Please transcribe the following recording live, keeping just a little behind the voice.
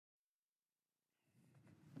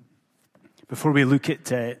Before we look at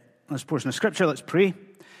this portion of Scripture, let's pray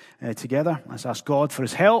together. Let's ask God for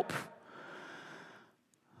his help.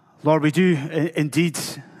 Lord, we do indeed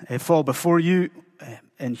fall before you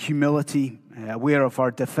in humility, aware of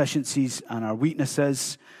our deficiencies and our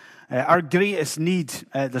weaknesses. Our greatest need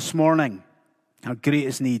this morning, our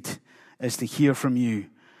greatest need is to hear from you,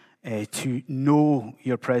 to know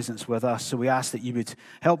your presence with us. So we ask that you would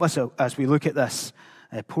help us as we look at this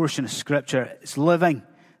portion of Scripture. It's living,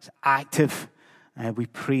 it's active. We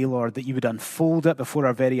pray, Lord, that you would unfold it before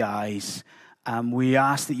our very eyes. We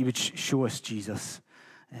ask that you would show us Jesus.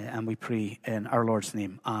 And we pray in our Lord's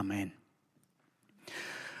name. Amen.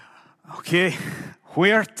 Okay,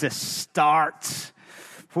 where to start?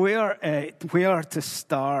 Where to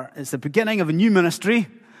start? It's the beginning of a new ministry.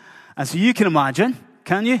 And so you can imagine,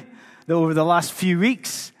 can you, that over the last few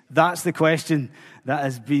weeks, that's the question that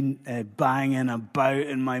has been banging about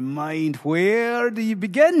in my mind. Where do you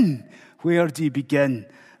begin? Where do you begin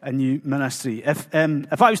a new ministry? If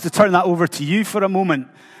I was to turn that over to you for a moment,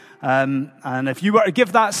 and if you were to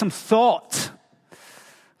give that some thought,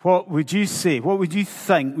 what would you say? What would you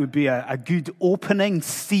think would be a good opening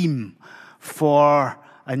theme for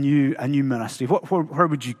a new ministry? Where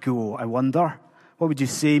would you go, I wonder? What would you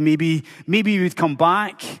say? Maybe you would come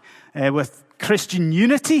back with Christian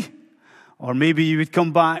unity. Or maybe you would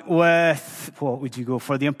come back with, what would you go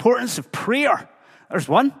for? The importance of prayer. There's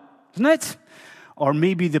one, isn't it? Or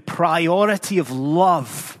maybe the priority of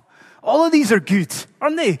love. All of these are good,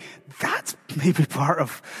 aren't they? That's maybe part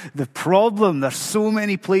of the problem. There's so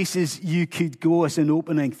many places you could go as an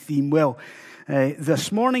opening theme. Well,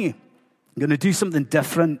 this morning, I'm going to do something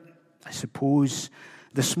different, I suppose.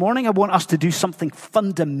 This morning, I want us to do something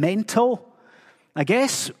fundamental. I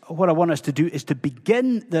guess what I want us to do is to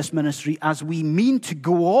begin this ministry as we mean to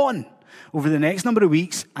go on over the next number of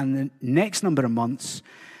weeks and the next number of months.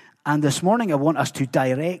 And this morning, I want us to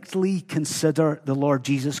directly consider the Lord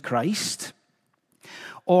Jesus Christ.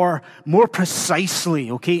 Or more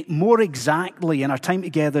precisely, more exactly in our time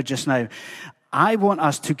together just now, I want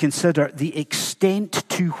us to consider the extent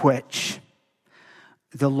to which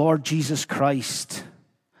the Lord Jesus Christ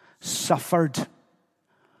suffered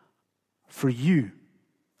for you,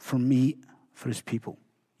 for me, for his people.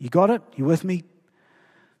 You got it? You with me?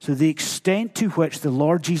 So the extent to which the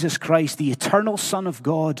Lord Jesus Christ, the eternal Son of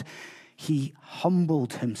God, he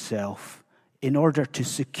humbled himself in order to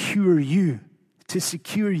secure you, to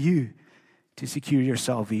secure your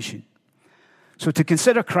salvation. So to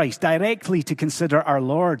consider Christ, directly to consider our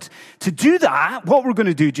Lord. To do that, what we're going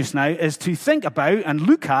to do just now is to think about and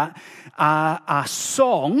look at a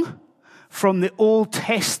song from the Old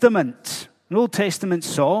Testament. An Old Testament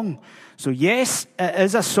song. So yes, it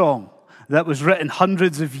is a song that was written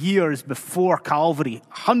hundreds of years before Calvary,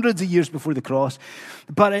 hundreds of years before the cross.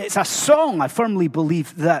 But it's a song, I firmly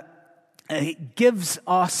believe, that it gives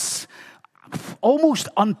us almost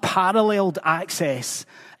unparalleled access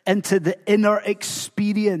into the inner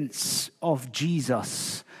experience of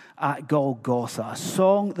Jesus at Golgotha. A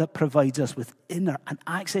song that provides us with an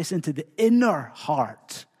access into the inner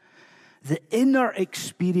heart, the inner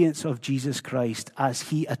experience of Jesus Christ as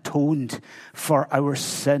he atoned for our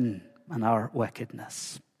sin and our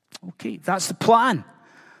wickedness. Okay, that's the plan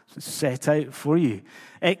set out for you.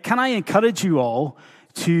 Can I encourage you all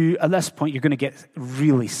to, at this point, you're going to get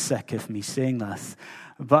really sick of me saying this,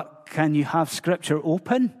 but can you have Scripture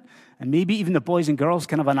open? And maybe even the boys and girls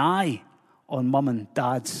can have an eye on Mum and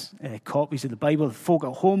Dad's copies of the Bible. The folk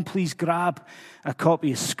at home, please grab a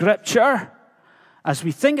copy of Scripture. As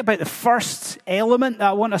we think about the first element that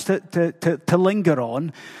I want us to linger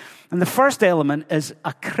on, and the first element is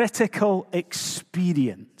a critical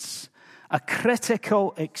experience. A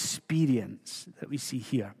critical experience that we see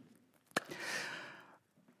here.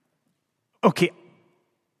 Okay,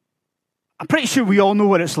 I'm pretty sure we all know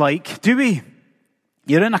what it's like, do we?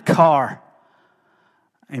 You're in a car,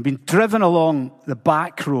 and you've been driven along the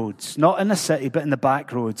back roads, not in the city, but in the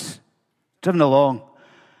back roads, driven along,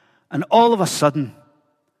 and all of a sudden,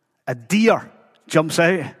 a deer jumps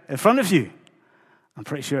out in front of you. I'm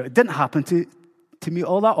pretty sure it didn't happen to me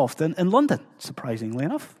all that often in London, surprisingly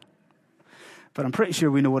enough. But I'm pretty sure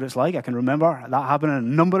we know what it's like. I can remember that happening a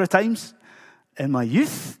number of times in my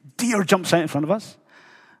youth. Deer jumps out in front of us.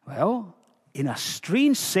 Well, in a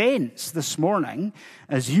strange sense this morning,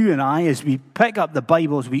 as you and I, as we pick up the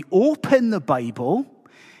Bible, as we open the Bible,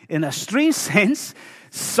 in a strange sense,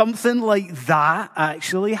 something like that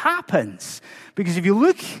actually happens. Because if you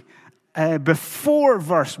look before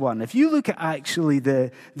verse 1, if you look at actually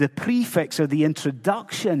the prefix or the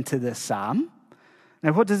introduction to the psalm,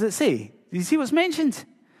 now what does it say? Do you see what's mentioned?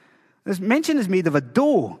 This mention is made of a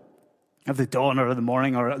doe. of the dawn or of the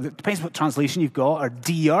morning, or it depends what translation you've got, or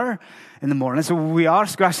dear in the morning. So we are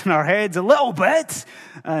scratching our heads a little bit.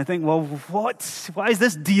 I think, well, why is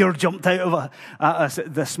this deer jumped out of us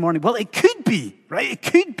this morning? Well, it could be, right? It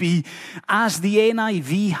could be as the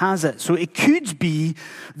NIV has it. So it could be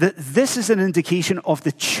that this is an indication of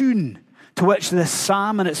the tune to which this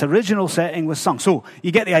psalm in its original setting was sung. So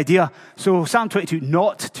you get the idea. So Psalm 22,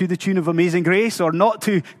 not to the tune of Amazing Grace, or not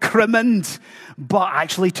to Crimond, but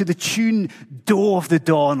actually to the tune Doe of the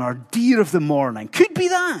Dawn or Deer of the Morning. Could be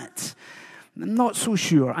that. I'm not so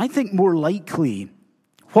sure. I think more likely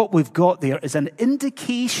what we've got there is an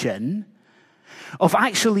indication of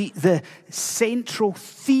actually the central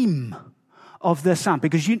theme of this psalm.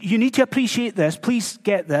 Because you need to appreciate this. Please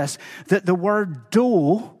get this, that the word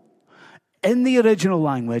doe in the original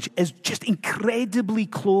language is just incredibly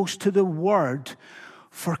close to the word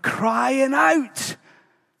for crying out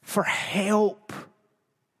for help.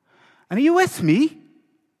 And are you with me?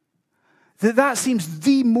 That seems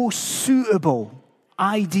the most suitable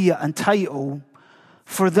idea and title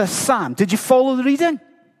for this psalm. Did you follow the reading?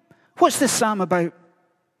 What's this psalm about?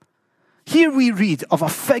 Here we read of a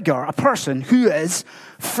figure, a person who is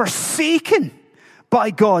forsaken by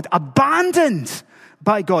God, abandoned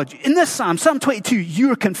by God. In this psalm, Psalm 22,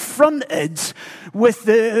 you're confronted with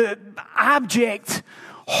the abject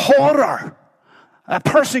horror a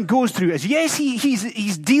person goes through. Yes,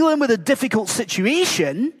 he's dealing with a difficult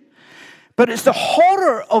situation, but it's the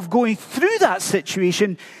horror of going through that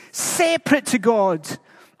situation separate to God,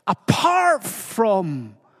 apart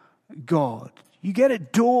from God. You get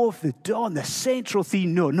it, Doe of the Dawn, the central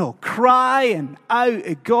theme. No, crying out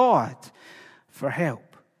at God for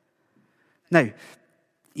help. Now,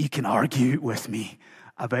 you can argue with me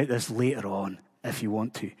about this later on if you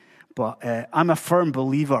want to. But I'm a firm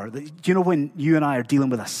believer that, you know, when you and I are dealing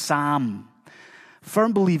with a psalm,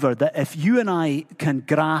 firm believer that if you and I can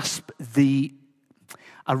grasp the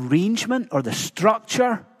arrangement or the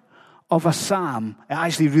structure of a psalm, it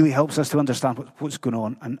actually really helps us to understand what's going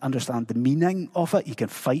on and understand the meaning of it. You can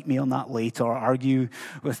fight me on that later or argue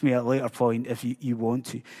with me at a later point if you want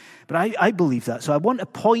to. But I believe that. So I want to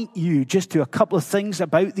point you just to a couple of things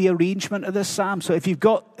about the arrangement of this psalm. So if you've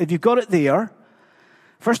got it there,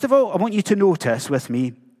 first of all, I want you to notice with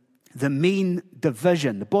me the main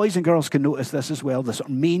division. The boys and girls can notice this as well, the sort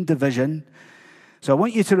of main division. So I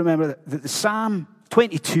want you to remember that the Psalm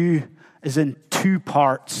 22 is in two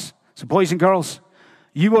parts. So boys and girls,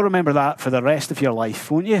 you will remember that for the rest of your life,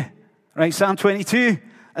 won't you? Right, Psalm 22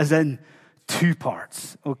 is in two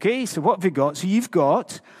parts. Okay, so what have you got? So you've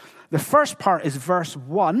got, the first part is verse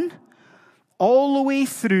 1 all the way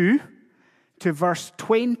through to verse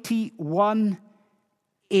 21a.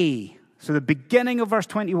 So the beginning of verse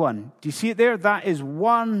 21. Do you see it there? That is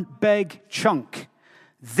one big chunk.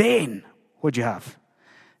 Then, what do you have?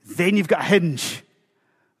 Then you've got a hinge.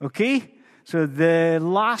 Okay? So the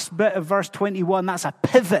last bit of verse 21, that's a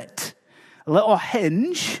pivot, a little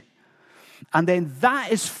hinge. And then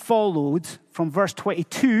that is followed from verse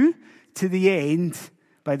 22 to the end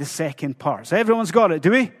by the second part. So everyone's got it,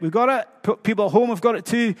 do we? We've got it. People at home have got it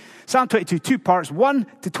too. Psalm 22, two parts, 1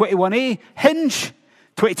 to 21a, hinge,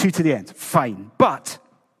 22 to the end. Fine. But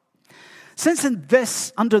since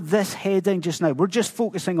under this heading just now, we're just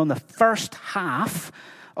focusing on the first half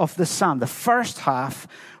of the psalm. The first half,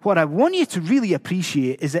 what I want you to really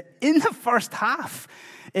appreciate is that in the first half,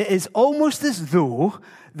 it is almost as though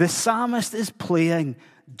the psalmist is playing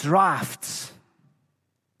drafts.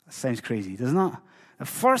 That sounds crazy, doesn't it? The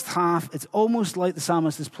first half, it's almost like the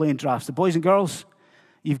psalmist is playing drafts. The boys and girls,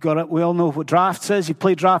 you've got it. We all know what drafts is. You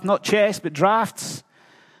play draft, not chess, but drafts.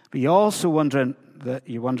 But you're also wondering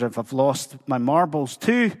if I've lost my marbles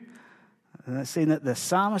too. And that's saying that the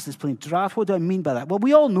psalmist is playing draft. What do I mean by that? Well,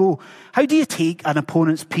 we all know, how do you take an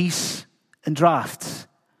opponent's piece in drafts?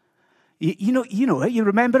 You know it. You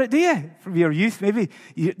remember it, do you? From your youth, maybe.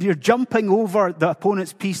 You're jumping over the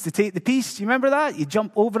opponent's piece to take the piece. Do you remember that? You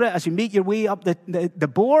jump over it as you make your way up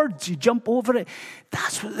the board. You jump over it.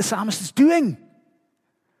 That's what the psalmist is doing.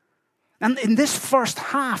 And in this first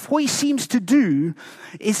half, what he seems to do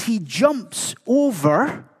is he jumps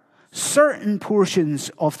over certain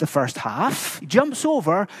portions of the first half. He jumps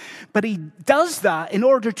over, but he does that in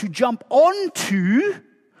order to jump onto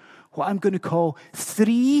what I'm going to call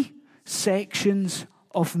 3 sections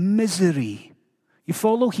of misery. You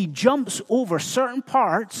follow? He jumps over certain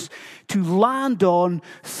parts to land on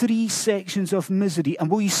 3 sections of misery.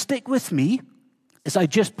 And will you stick with me as I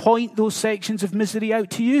just point those sections of misery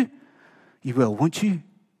out to you? You will, won't you?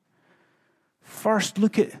 First,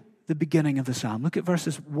 look at the beginning of the psalm. Look at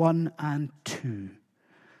verses 1 and 2.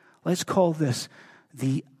 Let's call this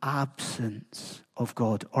the absence of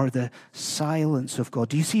God or the silence of God.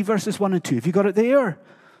 Do you see verses 1 and 2? Have you got it there?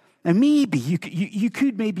 Now, maybe you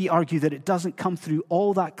could maybe argue that it doesn't come through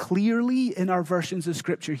all that clearly in our versions of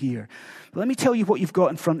Scripture here. But let me tell you what you've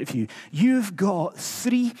got in front of you. You've got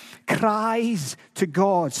three cries to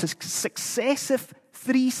God,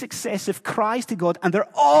 three successive cries to God, and they're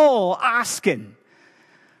all asking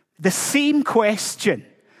the same question.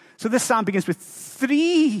 So this psalm begins with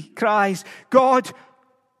three cries. God,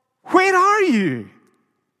 where are you?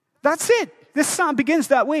 That's it. This psalm begins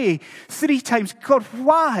that way 3 times. God,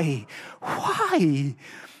 why? Why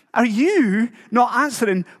are you not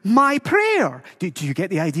answering my prayer? Do you get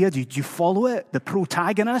the idea? Do you follow it? The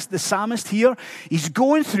protagonist, the psalmist here, he's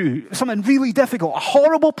going through something really difficult, a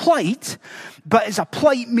horrible plight, but it's a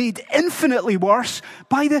plight made infinitely worse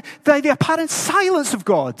by the apparent silence of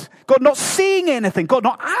God. God not saying anything, God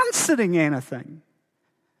not answering anything.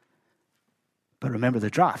 But remember the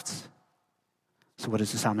drafts. So what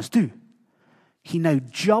does the psalmist do? He now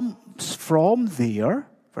jumps from there,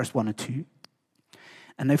 verse 1 and 2,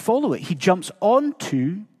 and now follow it. He jumps on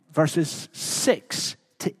to verses 6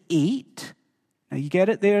 to 8. Now you get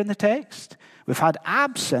it there in the text? We've had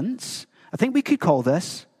absence. I think we could call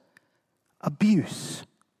this abuse.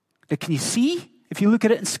 Now can you see, if you look at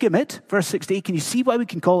it and skim it, verse 6 to 8, can you see why we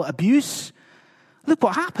can call it abuse? Look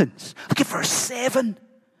what happens. Look at verse 7.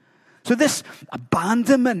 So this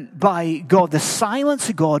abandonment by God, the silence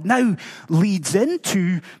of God, now leads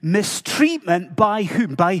into mistreatment by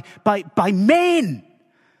whom? By men.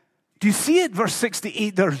 Do you see it? Verse 6 to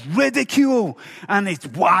 8, there's ridicule, and it's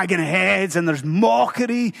wagging heads, and there's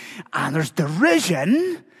mockery, and there's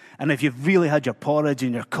derision. And if you've really had your porridge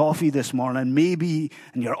and your coffee this morning, maybe,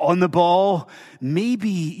 and you're on the ball, maybe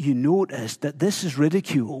you notice that this is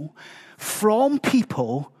ridicule from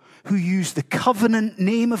people who use the covenant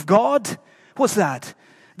name of God. What's that?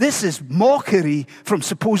 This is mockery from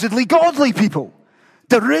supposedly godly people.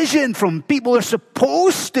 Derision from people who are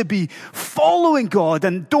supposed to be following God.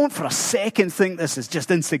 And don't for a second think this is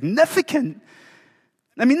just insignificant.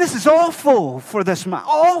 I mean, this is awful for this man.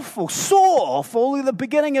 Awful. So awful. Look at the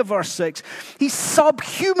beginning of verse 6. He's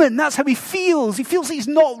subhuman. That's how he feels. He feels he's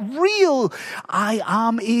not real. I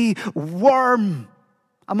am a worm.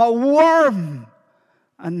 I'm a worm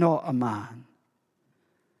and not a man.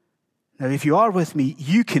 Now, if you are with me,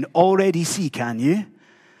 you can already see, can you,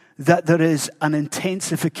 that there is an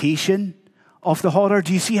intensification of the horror.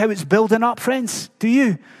 Do you see how it's building up, friends? Do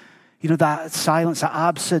you? You know, that silence, that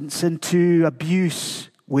absence into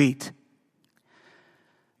abuse. Wait.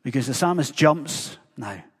 Because the psalmist jumps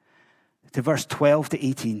now to verse 12 to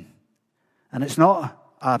 18. And it's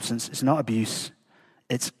not absence, it's not abuse,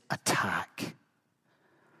 it's attack.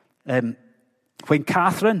 When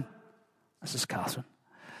Catherine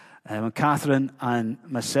and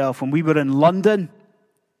myself, when we were in London,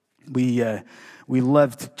 we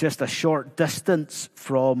lived just a short distance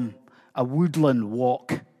from a woodland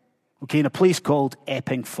walk, okay, in a place called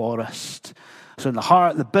Epping Forest. So in the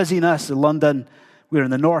heart, the busyness of London, we were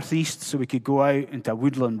in the northeast, so we could go out into a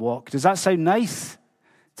woodland walk. Does that sound nice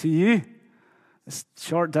to you? This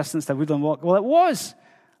short distance to a woodland walk? Well, it was.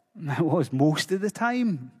 It was most of the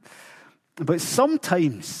time. But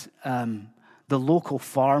sometimes the local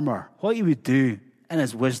farmer, what he would do in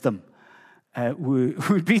his wisdom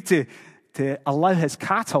would be to allow his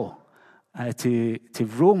cattle to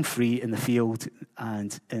roam free in the field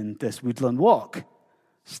and in this woodland walk.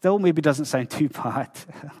 Still maybe doesn't sound too bad.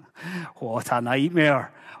 What a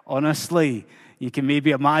nightmare, honestly. You can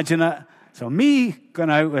maybe imagine it. So me going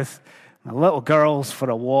out with my little girls for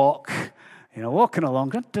a walk, you know, walking along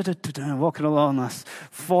this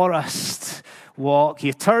forest walk.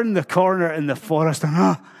 You turn the corner in the forest, and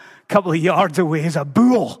a couple of yards away is a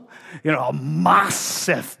bull. You know, a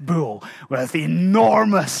massive bull with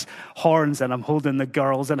enormous horns, and I'm holding the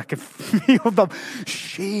girls, and I can feel them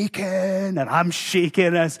shaking, and I'm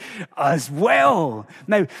shaking as well.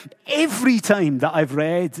 Now, every time that I've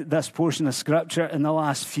read this portion of Scripture in the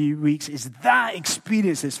last few weeks, is that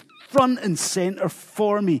experience is front and center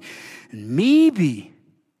for me. And maybe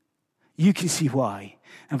you can see why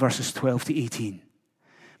in verses 12 to 18.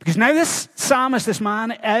 Because now this psalmist, this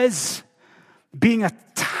man, is being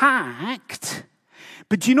attacked.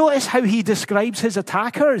 But do you notice how he describes his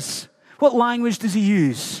attackers? What language does he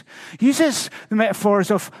use? He uses the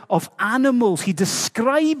metaphors of animals. He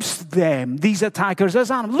describes them, these attackers,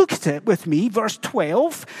 as animals. Look at it with me, verse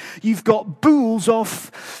 12. You've got bulls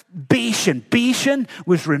of Bashan. Bashan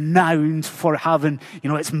was renowned for having,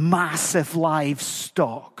 its massive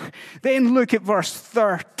livestock. Then look at verse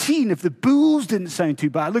 13. If the bulls didn't sound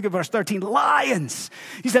too bad, look at verse 13. Lions.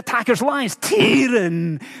 These attackers, lions,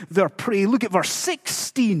 tearing their prey. Look at verse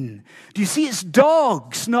 16. Do you see it's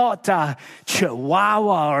dogs, not a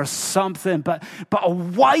chihuahua or something, but a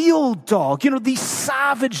wild dog. These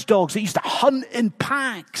savage dogs that used to hunt in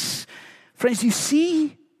packs. Friends, do you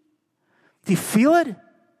see? Do you feel it?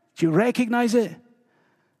 Do you recognize it?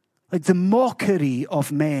 Like the mockery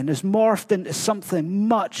of men is morphed into something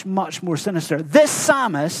much, much more sinister. This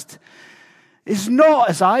psalmist is not,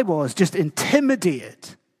 as I was, just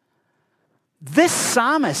intimidated. This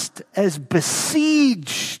psalmist is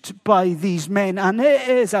besieged by these men, and it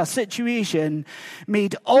is a situation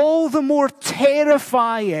made all the more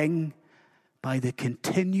terrifying by the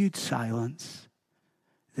continued silence,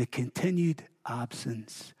 the continued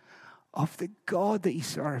absence of the God that he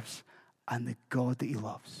serves and the God that he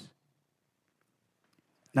loves.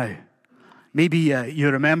 Now, maybe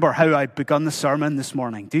you remember how I begun the sermon this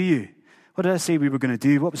morning, do you? What did I say we were going to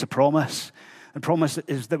do? What was the promise? The promise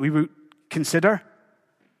is that we would consider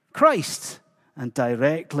Christ. And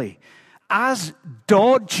directly, as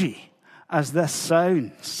dodgy as this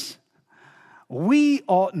sounds, we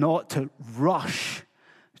ought not to rush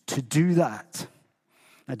to do that.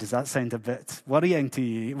 Now, does that sound a bit worrying to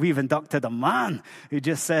you? We've inducted a man who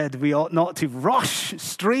just said we ought not to rush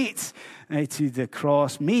straight to the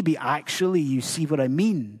cross. Maybe actually you see what I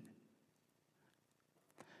mean.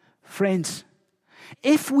 Friends,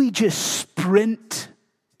 if we just sprint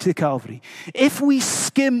to Calvary, if we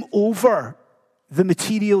skim over the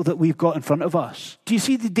material that we've got in front of us, do you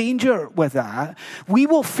see the danger with that? We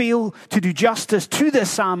will fail to do justice to this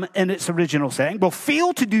psalm in its original setting. We'll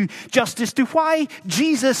fail to do justice to why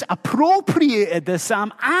Jesus appropriated this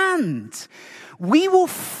psalm, and we will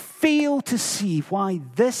fail to see why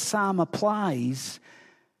this psalm applies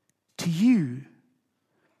to you,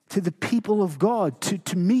 to the people of God,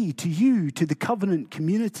 to me, to you, to the covenant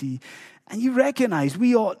community. And you recognize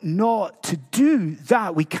we ought not to do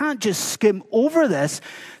that. We can't just skim over this.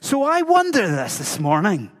 So I wonder this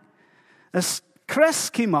morning. As Chris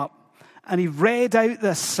came up and he read out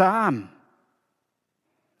this psalm,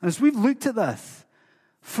 as we've looked at this,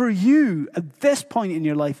 for you at this point in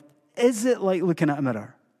your life, is it like looking at a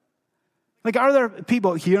mirror? Like, are there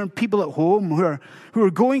people here and people at home who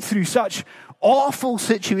are going through such awful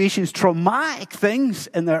situations, traumatic things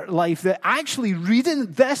in their life, that actually reading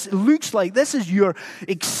this, it looks like this is your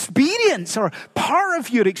experience or part of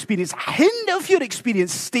your experience, a hint of your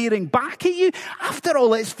experience staring back at you? After all,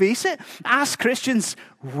 let's face it, as Christians,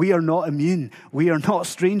 we are not immune. We are not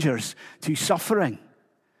strangers to suffering.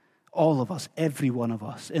 All of us, every one of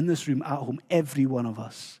us, in this room, at home, every one of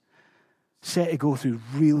us, set to go through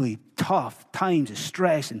really tough times of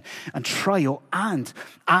stress and trial. And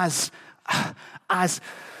as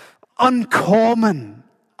uncommon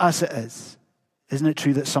as it is, isn't it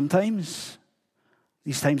true that sometimes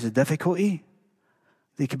these times of difficulty,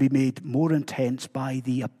 they can be made more intense by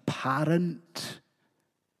the apparent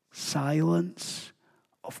silence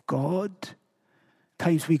of God?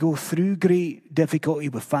 Times we go through great difficulty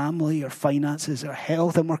with family or finances or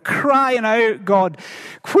health, and we're crying out, God,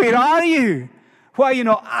 where are you? Why are you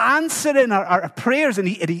not answering our prayers? And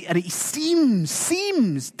he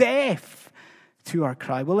seems deaf to our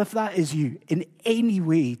cry. Well, if that is you in any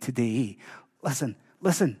way today,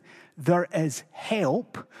 listen, there is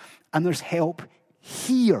help, and there's help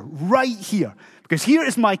here, right here. Because here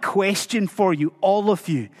is my question for you, all of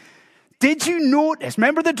you. Did you notice,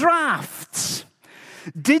 remember the drafts?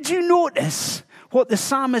 Did you notice what the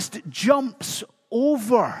psalmist jumps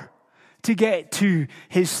over to get to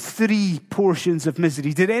his 3 portions of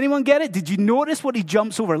misery? Did anyone get it? Did you notice what he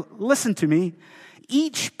jumps over? Listen to me.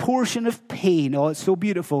 Each portion of pain, oh, it's so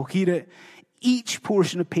beautiful. Hear it. Each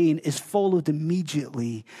portion of pain is followed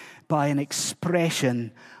immediately by an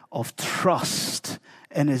expression of trust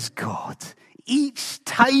in his God. Each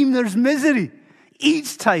time there's misery,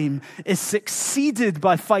 each time is succeeded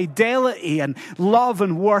by fidelity and love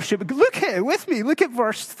and worship. Look at it with me. Look at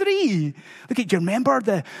verse 3. Do you remember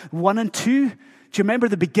the 1 and 2? Do you remember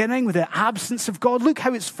the beginning with the absence of God? Look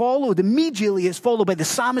how it's followed. Immediately it's followed by the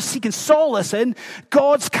psalmist seeking solace in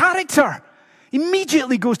God's character.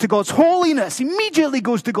 Immediately goes to God's holiness. Immediately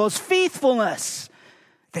goes to God's faithfulness.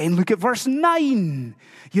 Then look at verse 9.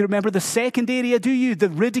 You remember the second area, do you? The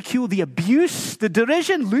ridicule, the abuse, the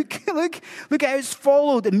derision. Look how it's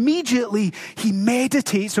followed. Immediately, he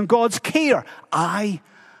meditates on God's care. I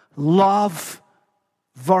love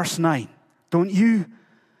verse 9. Don't you?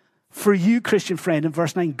 For you, Christian friend, in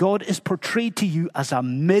verse 9, God is portrayed to you as a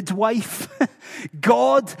midwife.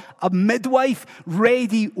 God, a midwife,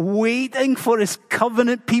 ready, waiting for his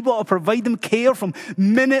covenant people to provide them care from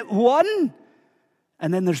minute one.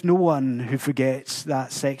 And then there's no one who forgets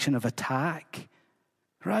that section of attack,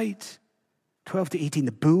 right? 12 to 18,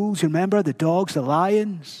 the bulls, you remember? The dogs, the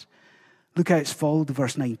lions. Look how it's followed to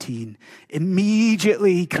verse 19.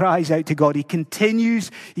 Immediately he cries out to God. He continues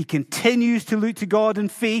to look to God in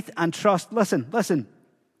faith and trust. Listen.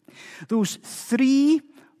 Those three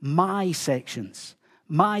my sections,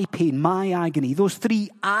 my pain, my agony, those three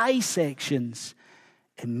I sections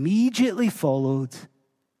immediately followed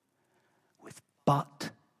with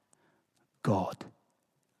but God.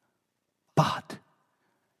 But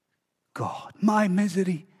God. My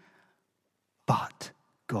misery, but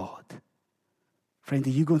God. Friend,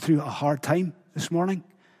 are you going through a hard time this morning?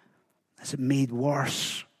 Is it made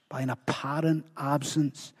worse by an apparent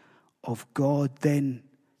absence of God? Then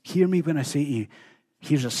hear me when I say to you,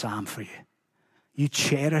 here's a psalm for you. You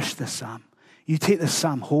cherish the psalm. You take the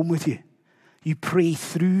psalm home with you. You pray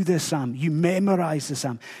through the psalm. You memorize the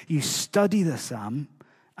psalm. You study the psalm,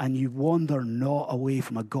 and you wander not away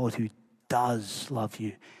from a God who does love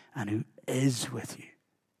you and who is with you.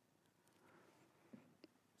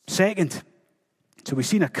 Second, so we've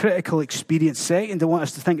seen a critical experience. Second, I want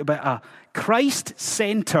us to think about a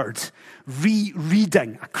Christ-centered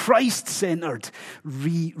rereading. A Christ-centered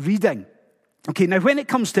rereading. Okay, now when it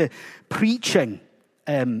comes to preaching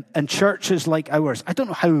in churches like ours, I don't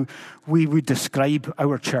know how we would describe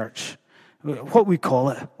our church. What we call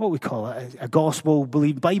it? A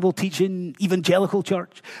gospel-believing, Bible-teaching, evangelical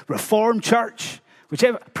church, Reformed church,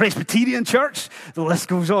 whichever, Presbyterian church. The list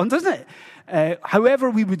goes on, doesn't it?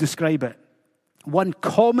 However we would describe it, one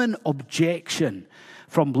common objection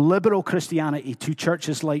from liberal Christianity to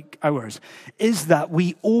churches like ours is that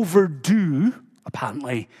we overdo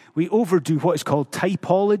what is called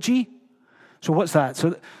typology. So what's that?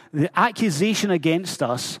 So the accusation against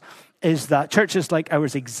us is that churches like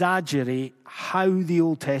ours exaggerate how the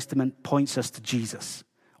Old Testament points us to Jesus.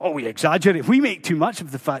 Oh, we exaggerate. We make too much of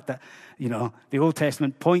the fact that, the Old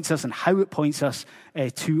Testament points us and how it points us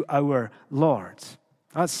to our Lord.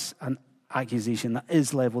 That's an accusation that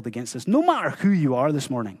is leveled against us. No matter who you are this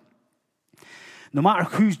morning, no matter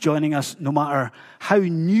who's joining us, no matter how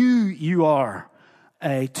new you are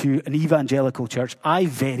to an evangelical church, I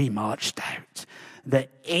very much doubt that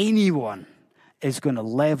anyone is going to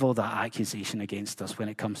level that accusation against us when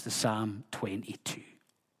it comes to Psalm 22.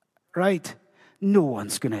 Right? No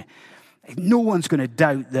one's going to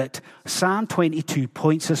doubt that Psalm 22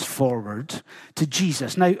 points us forward to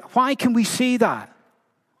Jesus. Now, why can we say that?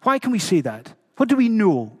 Why can we say that? What do we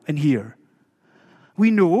know in here? We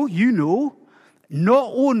know, not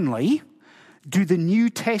only do the New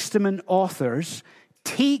Testament authors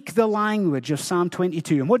take the language of Psalm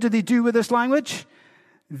 22, and what do they do with this language?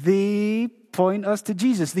 They point us to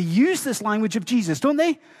Jesus. They use this language of Jesus, don't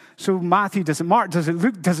they? So Matthew does it, Mark does it,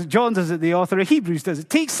 Luke does it, John does it, the author of Hebrews does it.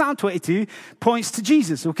 Take Psalm 22, points to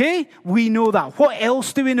Jesus, okay? We know that. What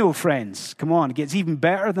else do we know, friends? Come on, it gets even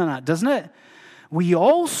better than that, doesn't it? We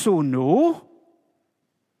also know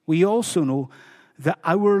that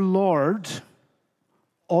our Lord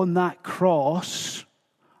on that cross,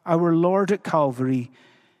 our Lord at Calvary,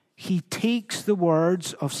 he takes the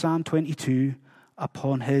words of Psalm 22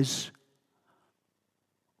 upon his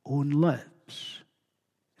own lips.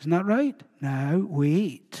 Isn't that right? Now,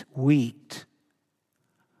 wait.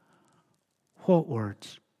 What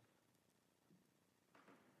words?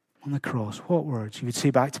 On the cross, what words? You would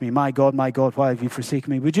say back to me, my God, why have you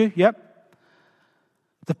forsaken me? Would you? Yep.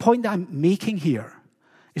 The point that I'm making here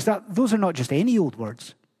is that those are not just any old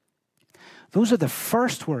words. Those are the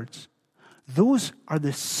first words. Those are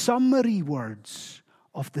the summary words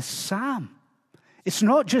of the psalm. It's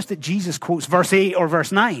not just that Jesus quotes verse 8 or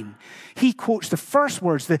verse 9. He quotes the first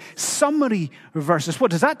words, the summary verses.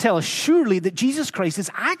 What does that tell us? Surely that Jesus Christ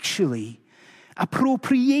is actually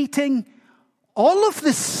appropriating all of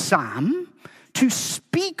the psalm to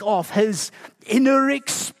speak of his inner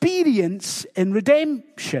experience in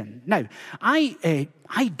redemption. Now, I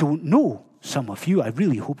don't know some of you. I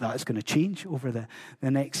really hope that is going to change over the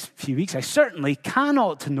next few weeks. I certainly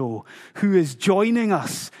cannot know who is joining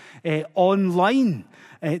us online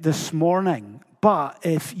this morning. But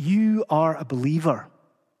if you are a believer,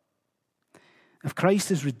 if Christ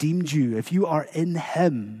has redeemed you, if you are in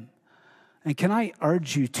him, and can I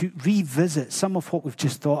urge you to revisit some of what we've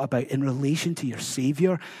just thought about in relation to your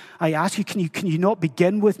Savior? I ask you, can you not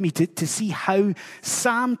begin with me to see how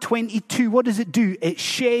Psalm 22, what does it do? It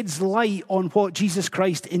sheds light on what Jesus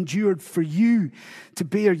Christ endured for you to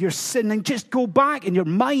bear your sin. And just go back in your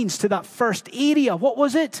minds to that first area. What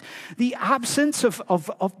was it? The absence of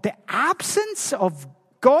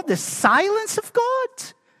God, the silence of God.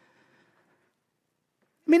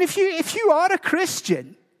 I mean, if you are a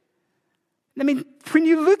Christian, I mean, when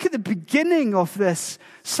you look at the beginning of this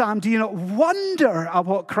psalm, do you not wonder at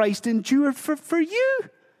what Christ endured for you?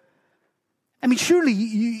 I mean, surely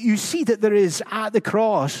you see that there is at the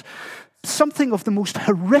cross something of the most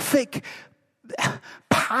horrific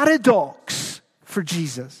paradox for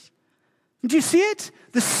Jesus. Do you see it?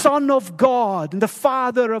 The Son of God and the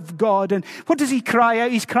Father of God. And what does he cry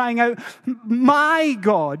out? He's crying out, my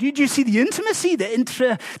God. Do you see the intimacy,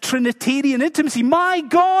 the Trinitarian intimacy? My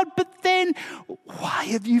God, but then why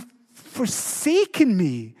have you forsaken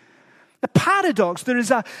me? The paradox, there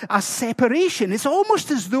is a separation. It's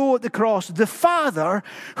almost as though at the cross, the Father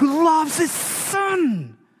who loves his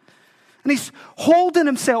Son, and he's holding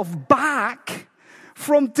himself back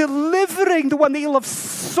from delivering the one that he loves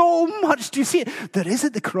so much. Do you see it? There is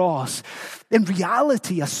at the cross, in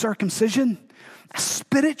reality, a circumcision, a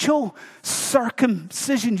spiritual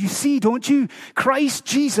circumcision. You see, don't you? Christ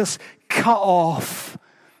Jesus cut off,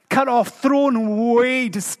 thrown away,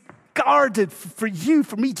 discarded for you,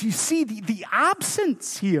 for me. Do you see the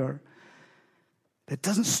absence here? It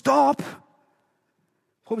doesn't stop.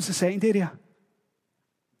 What was the second area?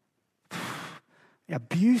 The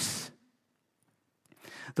abuse.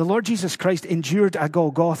 The Lord Jesus Christ endured at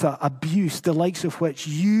Golgotha abuse, the likes of which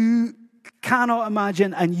you cannot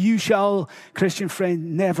imagine and you shall, Christian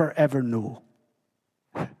friend, never ever know.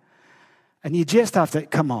 And you just have to,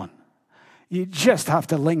 come on, you just have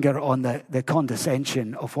to linger on the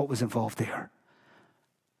condescension of what was involved there.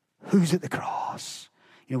 Who's at the cross?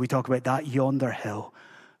 You know, we talk about that yonder hill.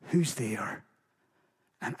 Who's there?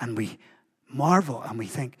 And we marvel and we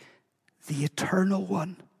think, the eternal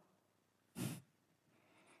one.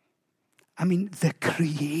 I mean, the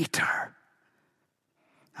Creator.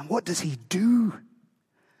 And what does he do?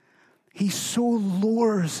 He so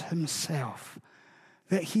lowers himself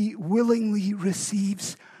that he willingly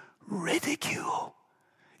receives ridicule.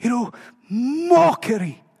 You know,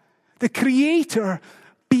 mockery. The Creator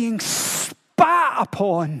being spat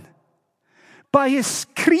upon by his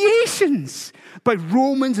creations, by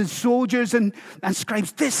Romans and soldiers and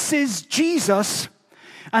scribes. This is Jesus.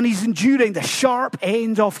 And he's enduring the sharp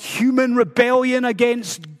end of human rebellion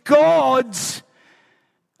against God.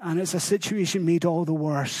 And it's a situation made all the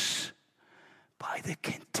worse by the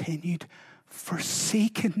continued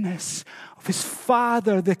forsakenness of his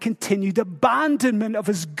Father, the continued abandonment of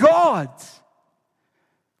his God.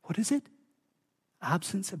 What is it?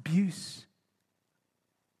 Absence, abuse,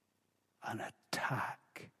 an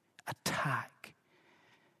attack. Attack.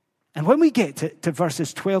 And when we get to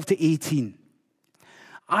verses 12 to 18,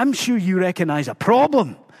 I'm sure you recognize a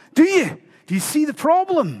problem. Do you? Do you see the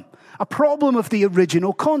problem? A problem of the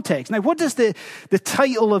original context. Now, what does the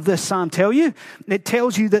title of this psalm tell you? It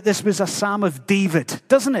tells you that this was a psalm of David,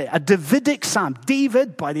 doesn't it? A Davidic psalm.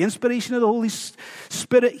 David, by the inspiration of the Holy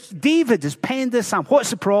Spirit, David has penned this psalm.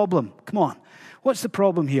 What's the problem? Come on. What's the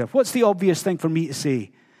problem here? What's the obvious thing for me to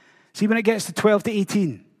say? See, when it gets to 12 to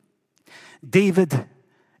 18, David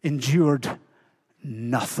endured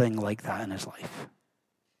nothing like that in his life.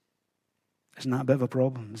 Isn't that a bit of a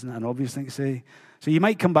problem? Isn't that an obvious thing to say? So you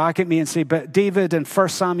might come back at me and say, but David in 1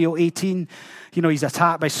 Samuel 18, you know, he's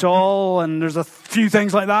attacked by Saul, and there's a few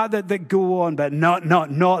things like that go on, but not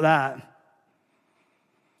that.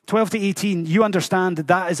 12 to 18, you understand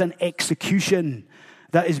that is an execution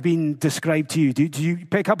that is being described to you. Do you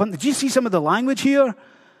pick up on, do you see some of the language here?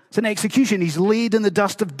 It's an execution. He's laid in the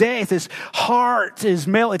dust of death. His heart is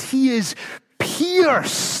melted. He is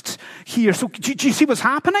pierced here. So do you see what's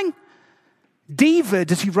happening?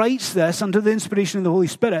 David, as he writes this under the inspiration of the Holy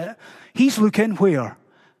Spirit, he's looking where?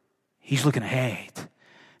 He's looking ahead.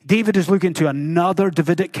 David is looking to another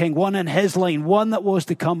Davidic king, one in his line, one that was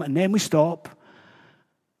to come, and then we stop.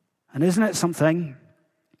 And isn't it something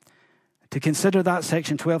to consider that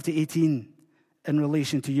section 12 to 18 in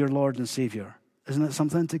relation to your Lord and Savior? Isn't it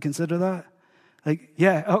something to consider that? Like,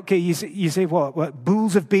 yeah, okay, you say what?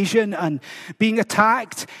 Bulls of Bashan and being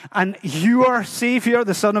attacked, and your Savior,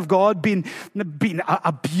 the Son of God, being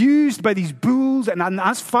abused by these bulls, and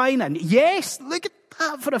that's fine. And yes, look at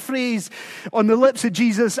that for a phrase on the lips of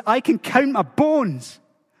Jesus. I can count my bones.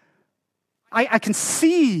 I can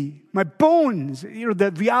see my bones,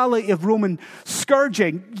 the reality of Roman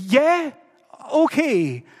scourging. Yeah,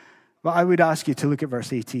 okay. But I would ask you to look at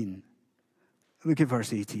verse 18. Look at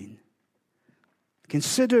verse 18.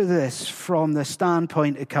 Consider this from the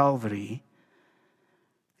standpoint of Calvary.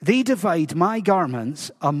 They divide my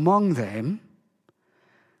garments among them.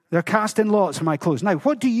 They're casting lots for my clothes. Now,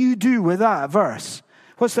 what do you do with that verse?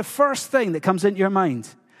 What's the first thing that comes into your mind?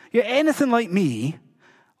 You're anything like me,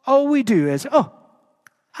 all we do is,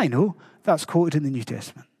 I know, that's quoted in the New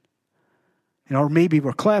Testament. Or maybe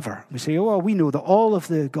we're clever. We say, we know that all of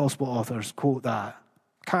the gospel authors quote that.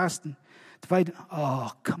 Cast and divide.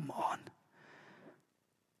 Oh, come on.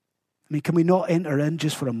 I mean, can we not enter in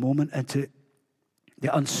just for a moment into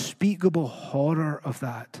the unspeakable horror of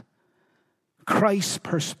that? Christ's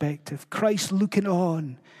perspective, Christ looking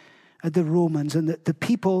on at the Romans and the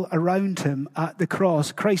people around him at the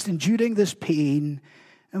cross, Christ enduring this pain.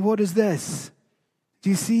 And what is this? Do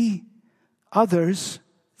you see? Others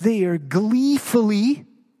there gleefully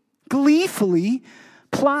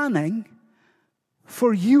planning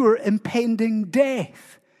for your impending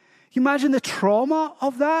death. Can you imagine the trauma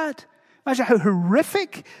of that? Imagine how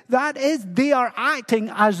horrific that is. They are acting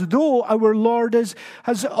as though our Lord has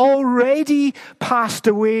already passed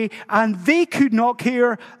away and they could not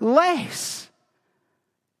care less.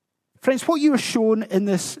 Friends, what you are shown in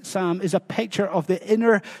this psalm is a picture of the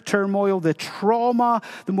inner turmoil, the trauma,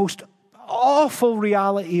 the most awful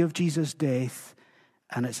reality of Jesus' death.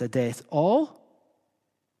 And it's a death all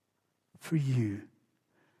for you.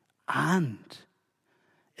 And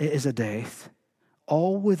it is a death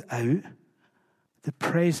all without the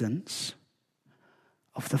presence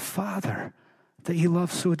of the Father that he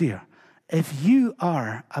loves so dear. If you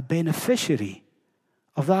are a beneficiary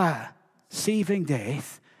of that saving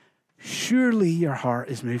death, surely your heart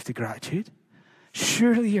is moved to gratitude.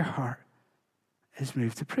 Surely your heart is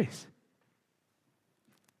moved to praise.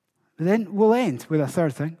 But then we'll end with a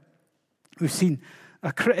third thing. We've seen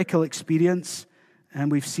a critical experience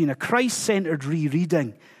and we've seen a Christ-centered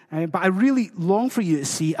rereading. But I really long for you to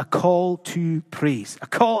see a call to praise. A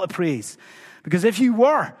call to praise. Because if you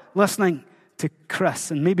were listening to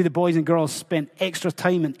Chris, and maybe the boys and girls spent extra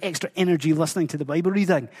time and extra energy listening to the Bible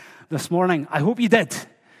reading this morning, I hope you did.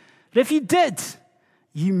 But if you did,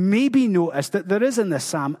 you maybe noticed that there is in this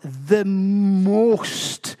psalm the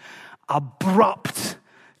most abrupt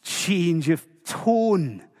change of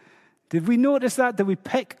tone. Did we notice that? Did we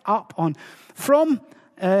pick up on from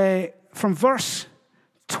verse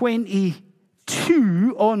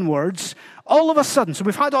 22 onwards, all of a sudden, so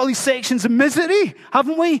we've had all these sections of misery,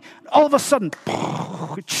 haven't we? All of a sudden,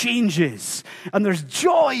 it changes. And there's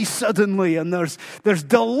joy suddenly, and there's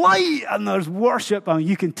delight, and there's worship. I mean,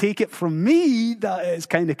 you can take it from me, that is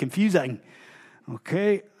kind of confusing.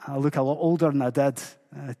 Okay, I look a lot older than I did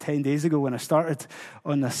 10 days ago when I started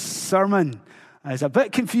on this sermon. It's a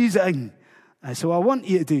bit confusing. So I want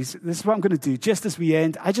you to do, this is what I'm going to do, just as we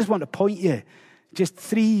end, I just want to point you just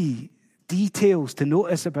 3 details to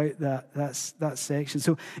notice about that section.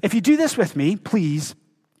 So if you do this with me, please,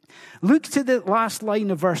 look to the last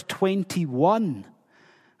line of verse 21.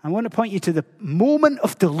 I want to point you to the moment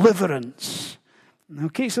of deliverance.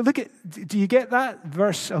 Okay, so look at, do you get that?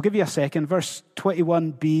 Verse, I'll give you a second. Verse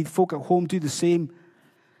 21b, folk at home do the same.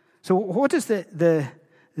 So what does the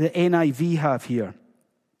NIV have here?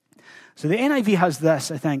 So the NIV has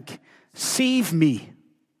this, I think, save me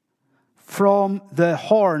from the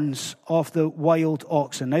horns of the wild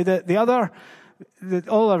oxen. Now,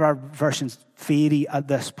 all of our versions vary at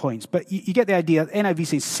this point, but you get the idea. NIV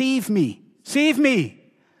says, save me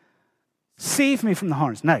from the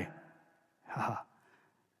horns. Now,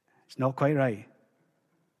 it's not quite right.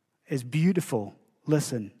 It's beautiful.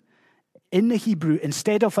 Listen, in the Hebrew,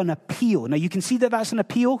 instead of an appeal, now you can see that that's an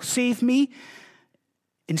appeal, save me.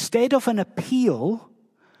 Instead of an appeal,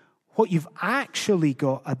 what you've actually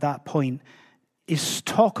got at that point is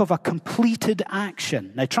talk of a completed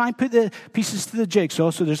action. Now try and put the pieces to the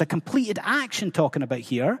jigsaw. So there's a completed action talking about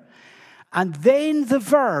here. And then the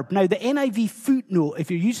verb. Now the NIV footnote, if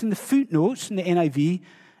you're using the footnotes in the NIV,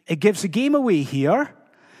 it gives the game away here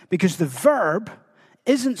because the verb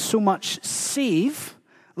isn't so much save.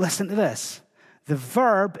 Listen to this. The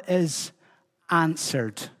verb is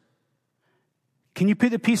answered. Can you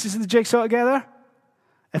put the pieces of the jigsaw together?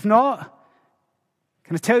 If not,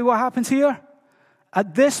 can I tell you what happens here?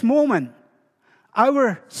 At this moment,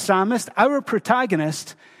 our psalmist, our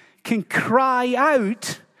protagonist, can cry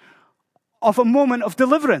out of a moment of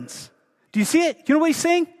deliverance. Do you see it? Do you know what he's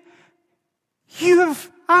saying? You have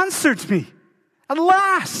answered me. At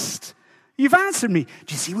last, you've answered me.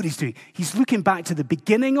 Do you see what he's doing? He's looking back to the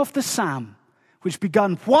beginning of the psalm which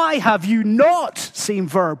begun, why have you not, same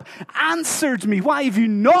verb, answered me? Why have you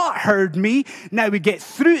not heard me? Now we get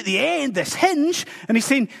through at the end, this hinge, and he's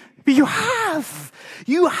saying, but you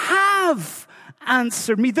have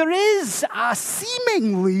answered me. There is a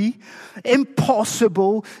seemingly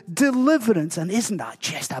impossible deliverance. And isn't that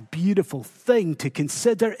just a beautiful thing to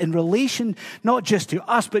consider in relation, not just to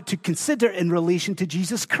us, but to consider in relation to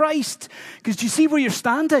Jesus Christ? Because do you see where you're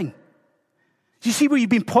standing? Do you see where you've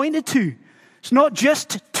been pointed to? It's not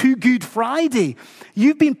just to Good Friday.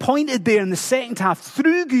 You've been pointed there in the second half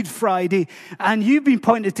through Good Friday, and you've been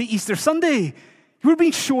pointed to Easter Sunday. You're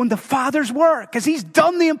being shown the Father's work as he's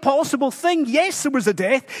done the impossible thing. Yes, there was a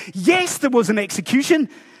death. Yes, there was an execution.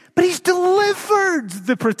 But he's delivered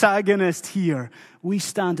the protagonist here. We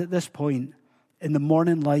stand at this point in the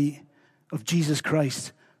morning light of Jesus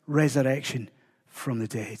Christ's resurrection from the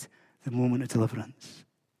dead. The moment of deliverance.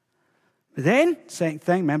 But then, second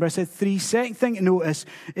thing, remember I said three. Second thing to notice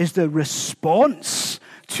is the response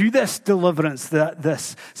to this deliverance that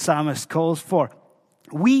this psalmist calls for.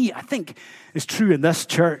 I think it's true in this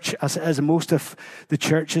church, as it is in most of the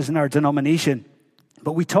churches in our denomination,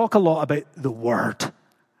 but we talk a lot about the Word,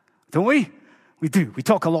 don't we? We do. We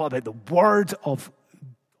talk a lot about the Word of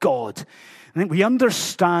God. I think we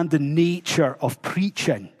understand the nature of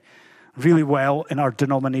preaching really well in our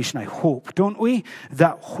denomination, I hope, don't we?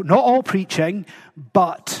 That not all preaching,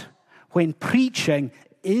 but when preaching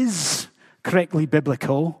is correctly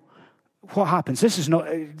biblical, what happens? This is not,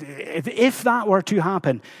 if that were to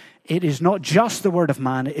happen, it is not just the word of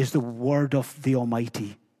man, it is the word of the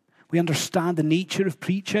Almighty. We understand the nature of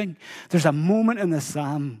preaching. There's a moment in the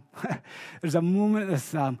psalm,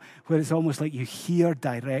 where it's almost like you hear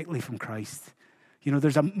directly from Christ. You know,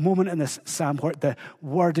 there's a moment in this psalm where the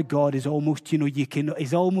word of God is almost,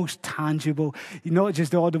 is almost tangible. You're not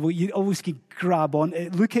just audible, you almost can grab on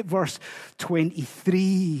it. Look at verse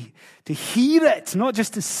 23. To hear it, not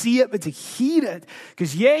just to see it, but to hear it.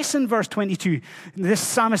 Because yes, in verse 22, this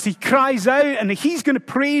psalmist, he cries out and he's going to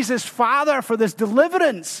praise his Father for this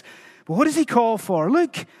deliverance. But what does he call for?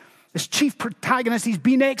 Look, this chief protagonist, he's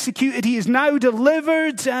been executed, he is now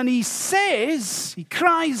delivered, and he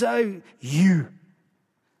cries out,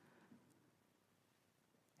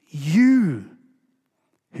 You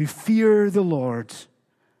who fear the Lord,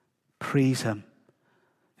 praise him.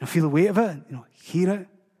 Feel the weight of it, hear it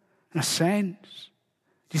in a sense.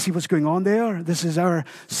 Do you see what's going on there? This is our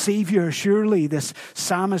Savior, surely, this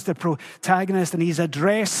psalmist, the protagonist, and he's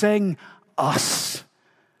addressing us.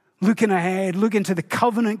 Looking ahead, looking to the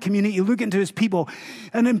covenant community, looking to his people,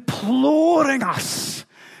 and imploring us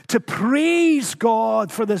to praise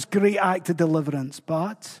God for this great act of deliverance.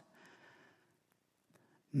 But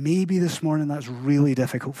maybe this morning that's really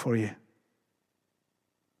difficult for you.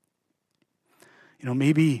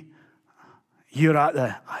 Maybe you're at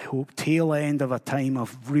the, I hope, tail end of a time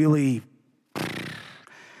of really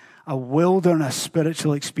a wilderness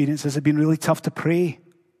spiritual experience. Has it been really tough to pray?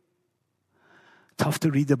 Tough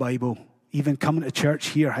to read the Bible? Even coming to church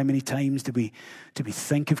here, how many times do we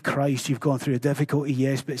think of Christ? You've gone through a difficulty,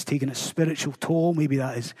 yes, but it's taken a spiritual toll. Maybe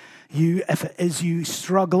that is you. If it is you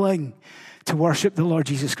struggling to worship the Lord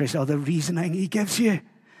Jesus Christ, the reasoning he gives you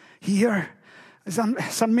here is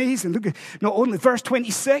it's amazing. Look at not only verse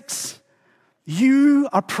 26, you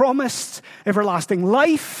are promised everlasting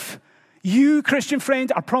life. You, Christian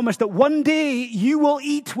friend, are promised that one day you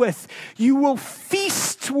will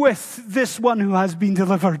feast with this one who has been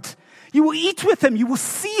delivered. You will eat with him. You will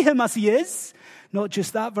see him as he is. Not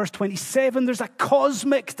just that, verse 27, there's a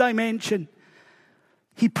cosmic dimension.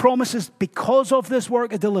 He promises because of this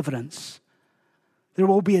work of deliverance, there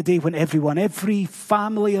will be a day when every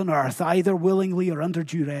family on earth, either willingly or under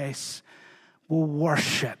duress, will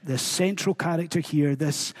worship this central character here,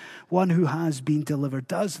 this one who has been delivered.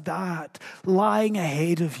 Does that, lying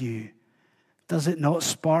ahead of you, does it not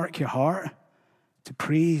spark your heart to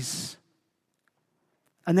praise?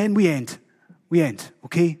 And then we end,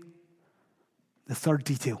 okay? The third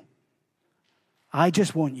detail. I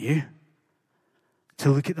just want you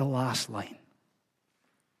to look at the last line.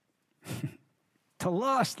 The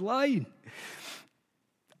last line.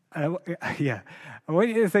 I want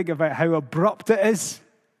you to think about how abrupt it is.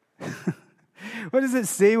 What does it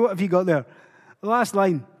say? What have you got there? The last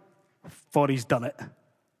line, for he's done it.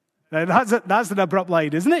 Now that's an abrupt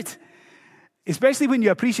line, isn't it? Especially when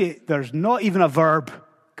you appreciate there's not even a verb.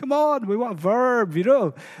 Come on, we want a verb,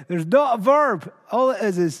 There's not a verb. All it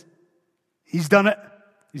is he's done it.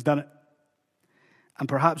 He's done it. And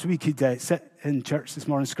perhaps we could sit in church this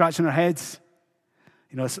morning scratching our heads.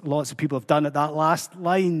 Lots of people have done it, that last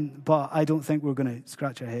line, but I don't think we're going to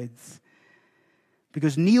scratch our heads.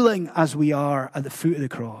 Because kneeling as we are at the foot of the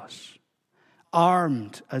cross,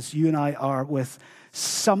 armed as you and I are with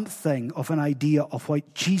something of an idea of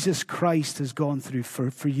what Jesus Christ has gone through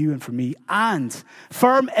for you and for me, and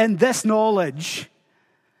firm in this knowledge,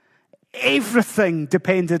 everything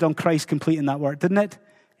depended on Christ completing that work, didn't it?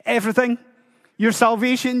 Everything. Your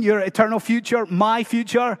salvation, your eternal future, my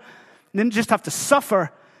future, didn't just have to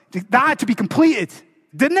suffer. That had to be completed,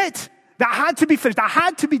 didn't it? That had to be finished. That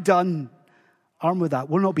had to be done. Armed with that,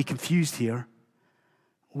 we'll not be confused here.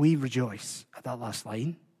 We rejoice at that last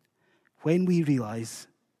line when we realize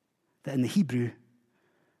that in the Hebrew,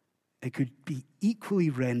 it could be equally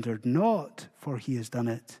rendered, not for he has done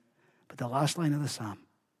it, but the last line of the psalm.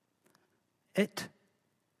 It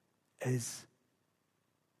is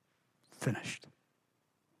finished.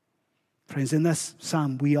 Friends, in this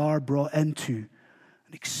psalm, we are brought into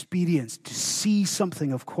an experience to see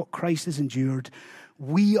something of what Christ has endured.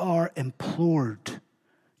 We are implored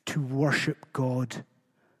to worship God.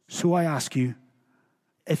 So I ask you,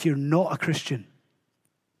 if you're not a Christian,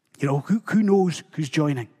 who knows who's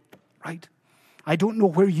joining, right? I don't know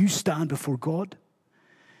where you stand before God.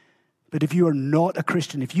 But if you are not a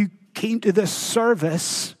Christian, if you came to this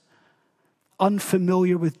service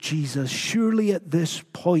unfamiliar with Jesus, surely at this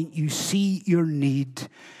point you see your need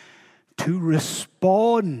to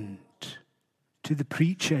respond to the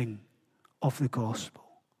preaching of the gospel.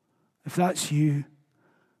 If that's you,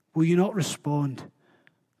 will you not respond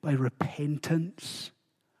by repentance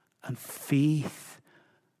and faith,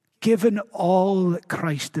 given all that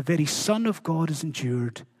Christ, the very Son of God, has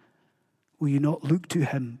endured? Will you not look to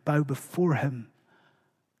him, bow before him,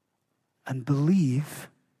 and believe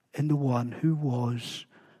in the one who was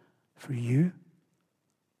for you,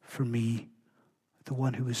 for me, the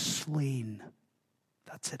one who was slain?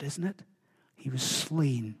 That's it, isn't it? He was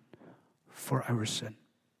slain for our sin.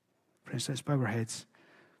 Friends, let's bow our heads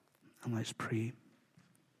and let's pray.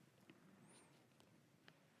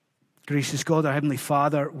 Gracious God, our Heavenly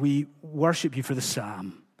Father, we worship you for the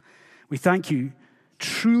psalm. We thank you,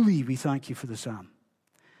 truly we thank you for the psalm.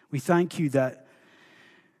 We thank you that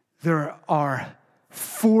there are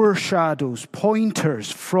foreshadows,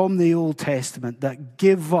 pointers from the Old Testament that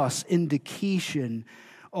give us indication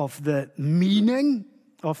of the meaning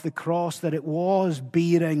of the cross, that it was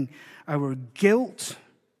bearing our guilt,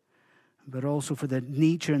 but also for the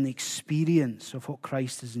nature and the experience of what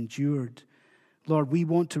Christ has endured. Lord, we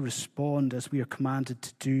want to respond as we are commanded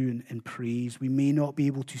to do in praise. We may not be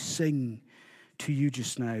able to sing to you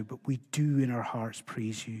just now, but we do in our hearts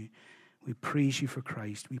praise you. We praise you for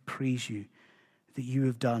Christ. We praise you that you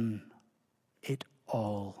have done it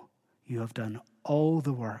all. You have done all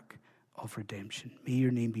the work of redemption. May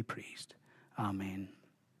your name be praised. Amen.